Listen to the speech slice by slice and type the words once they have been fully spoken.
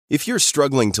If you're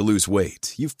struggling to lose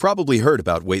weight, you've probably heard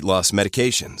about weight loss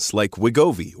medications like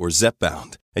Wegovy or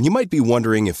Zepbound, and you might be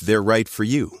wondering if they're right for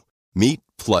you. Meet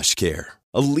PlushCare,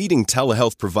 a leading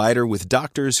telehealth provider with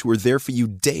doctors who are there for you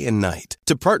day and night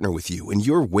to partner with you in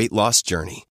your weight loss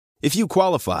journey. If you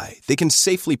qualify, they can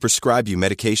safely prescribe you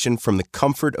medication from the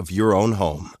comfort of your own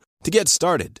home. To get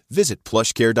started, visit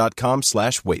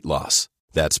plushcare.com/weightloss.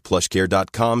 That's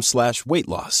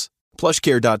plushcare.com/weightloss.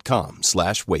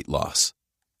 plushcare.com/weightloss.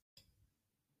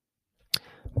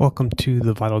 Welcome to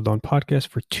the Vital Dawn podcast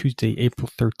for Tuesday, April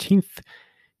 13th.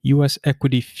 U.S.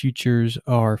 equity futures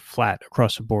are flat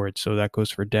across the board. So that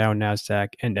goes for Dow, NASDAQ,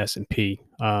 and S&P.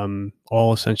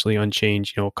 All essentially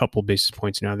unchanged, a couple basis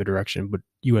points in either direction, but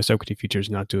U.S. equity futures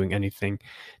not doing anything.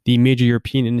 The major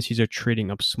European indices are trading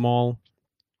up small,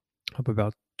 up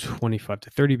about 25 to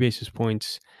 30 basis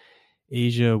points.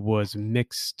 Asia was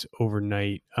mixed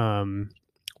overnight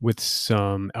with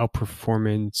some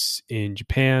outperformance in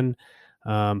Japan.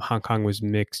 Hong Kong was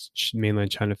mixed. Mainland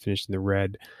China finished in the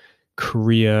red.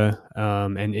 Korea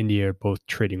and India are both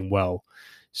trading well.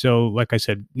 So, like I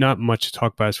said, not much to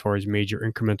talk about as far as major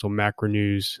incremental macro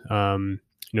news.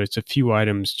 It's a few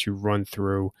items to run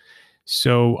through.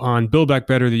 So, on Build Back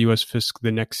Better, the U.S.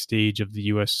 the next stage of the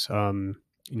U.S.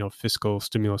 Fiscal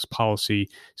stimulus policy.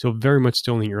 So, very much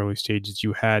still in the early stages.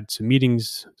 You had some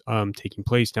meetings taking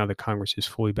place now that Congress is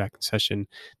fully back in session.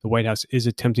 The White House is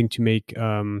attempting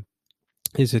to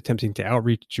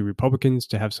outreach to Republicans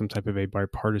to have some type of a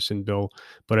bipartisan bill.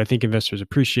 But I think investors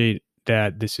appreciate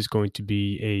that this is going to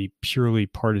be a purely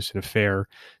partisan affair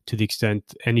to the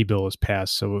extent any bill is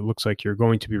passed. So it looks like you're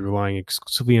going to be relying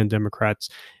exclusively on Democrats.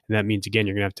 And that means, again,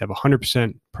 you're going to have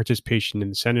 100% participation in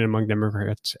the Senate among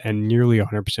Democrats and nearly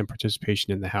 100%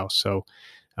 participation in the House. So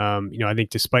I think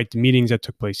despite the meetings that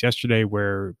took place yesterday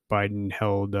where Biden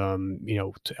held,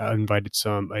 invited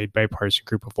a bipartisan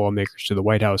group of lawmakers to the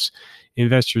White House,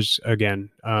 investors, again,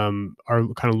 are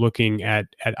kind of looking at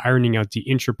ironing out the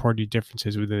intra-party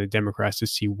differences within the Democrats to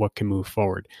see what can move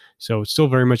forward. So it's still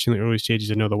very much in the early stages.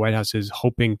 I know the White House is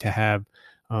hoping to have,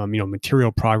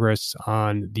 material progress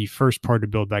on the first part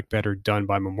of Build Back Better done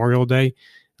by Memorial Day.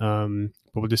 But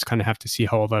we'll just kind of have to see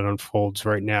how all that unfolds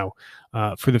right now.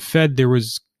 For the Fed, there were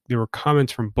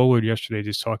comments from Bullard yesterday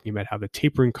just talking about how the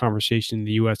tapering conversation in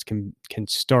the U.S. can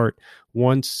start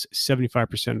once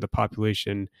 75% of the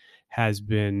population has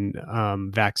been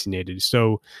vaccinated.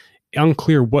 So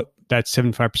unclear what that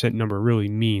 75% number really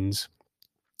means.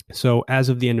 So as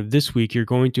of the end of this week, you're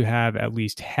going to have at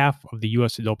least half of the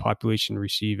U.S. adult population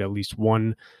receive at least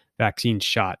one vaccine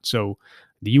shot. So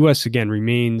the U.S., again,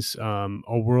 remains a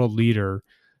world leader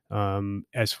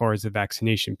as far as the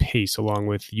vaccination pace, along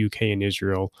with UK and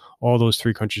Israel. All those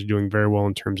three countries are doing very well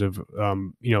in terms of,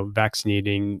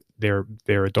 vaccinating their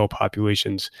adult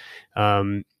populations.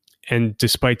 And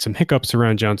despite some hiccups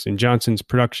around Johnson & Johnson's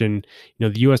production,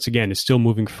 the U.S., again, is still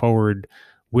moving forward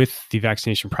with the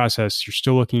vaccination process. You're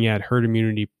still looking at herd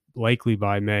immunity likely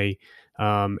by May,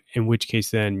 in which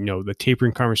case then, the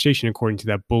tapering conversation, according to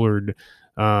that Bullard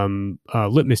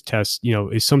litmus test,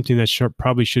 is something that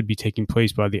probably should be taking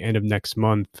place by the end of next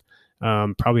month,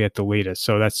 probably at the latest.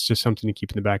 So that's just something to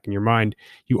keep in the back of your mind.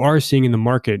 You are seeing in the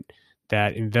market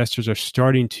that investors are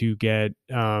starting to get,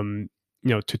 to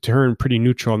turn pretty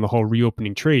neutral on the whole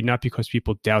reopening trade, not because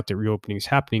people doubt that reopening is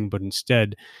happening, but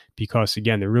instead because,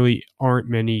 again, there really aren't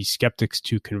many skeptics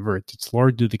to convert. It's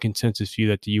largely the consensus view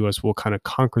that the U.S. will kind of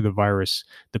conquer the virus,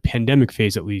 the pandemic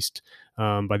phase at least,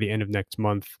 by the end of next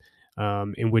month.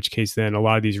 In which case then a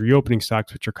lot of these reopening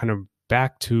stocks, which are kind of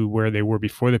back to where they were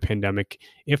before the pandemic,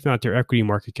 if not their equity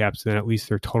market caps, then at least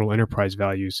their total enterprise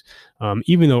values,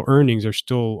 even though earnings are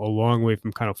still a long way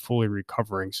from kind of fully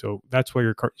recovering. So that's why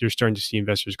you're starting to see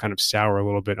investors kind of sour a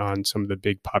little bit on some of the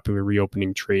big popular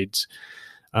reopening trades.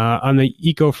 On the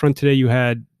eco front today, you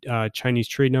had Chinese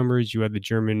trade numbers, you had the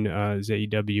German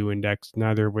ZEW index,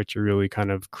 neither of which are really kind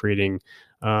of creating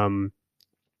a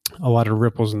lot of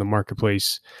ripples in the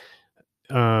marketplace.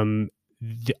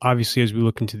 Obviously, as we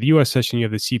look into the U.S. session, you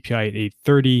have the CPI at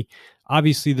 830.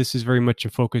 Obviously, this is very much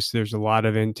in focus. There's a lot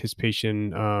of anticipation.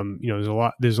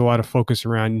 There's a lot of focus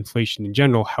around inflation in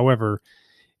general. However,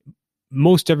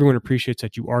 most everyone appreciates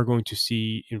that you are going to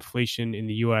see inflation in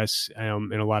the U.S.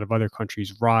 And a lot of other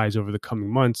countries rise over the coming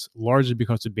months, largely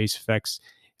because of base effects,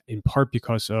 in part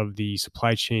because of the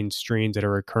supply chain strains that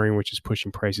are occurring, which is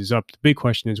pushing prices up. The big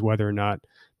question is whether or not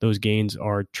those gains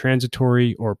are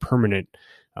transitory or permanent.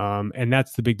 And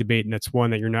that's the big debate. And that's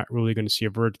one that you're not really going to see a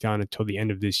verdict on until the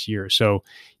end of this year. So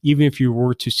even if you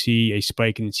were to see a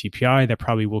spike in the CPI, that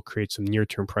probably will create some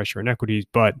near-term pressure on equities.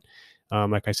 But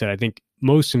Like I said, I think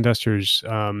most investors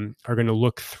are going to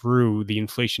look through the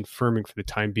inflation firming for the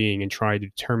time being and try to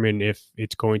determine if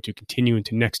it's going to continue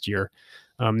into next year.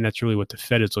 And that's really what the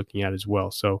Fed is looking at as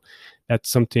well. So that's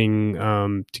something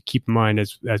to keep in mind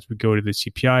as we go to the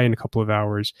CPI in a couple of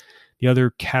hours. The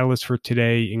other catalysts for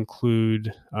today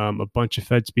include a bunch of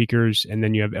Fed speakers, and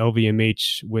then you have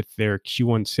LVMH with their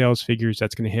Q1 sales figures.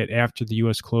 That's going to hit after the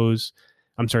U.S. close.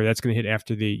 I'm sorry, that's going to hit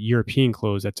after the European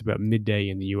close. That's about midday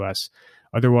in the U.S.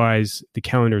 Otherwise, the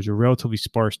calendars are relatively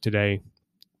sparse today,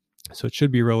 so it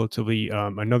should be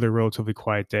another relatively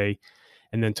quiet day.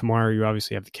 And then tomorrow, you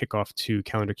obviously have the kickoff to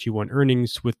calendar Q1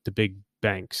 earnings with the big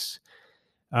banks.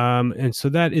 And so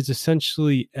that is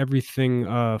essentially everything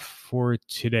for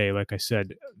today. Like I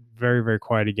said, very, very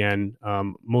quiet again.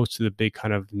 Most of the big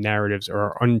kind of narratives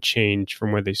are unchanged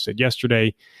from where they stood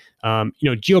yesterday.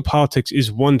 Geopolitics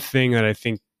is one thing that I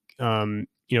think,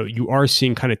 you are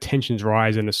seeing kind of tensions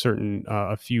rise in a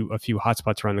few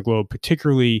hotspots around the globe,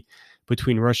 particularly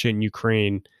between Russia and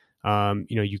Ukraine.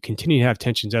 You continue to have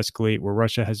tensions escalate where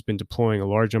Russia has been deploying a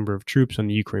large number of troops on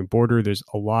the Ukraine border. There's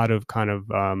a lot of kind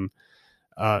of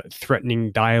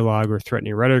threatening dialogue or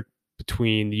threatening rhetoric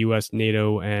between the U.S.,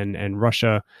 NATO, and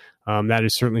Russia. That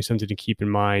is certainly something to keep in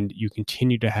mind. You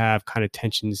continue to have kind of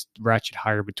tensions ratchet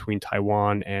higher between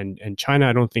Taiwan and China.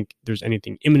 I don't think there's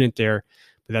anything imminent there,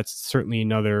 but that's certainly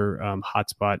another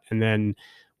hotspot. And then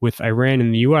with Iran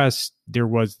and the U.S., there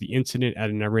was the incident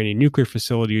at an Iranian nuclear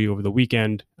facility over the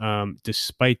weekend.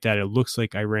 Despite that, it looks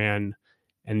like Iran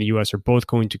and the U.S. are both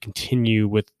going to continue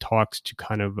with talks to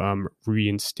kind of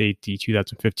reinstate the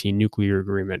 2015 nuclear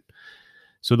agreement.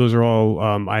 So those are all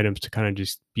items to kind of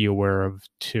just be aware of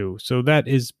too. So that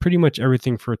is pretty much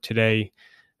everything for today.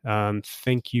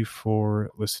 Thank you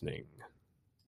for listening.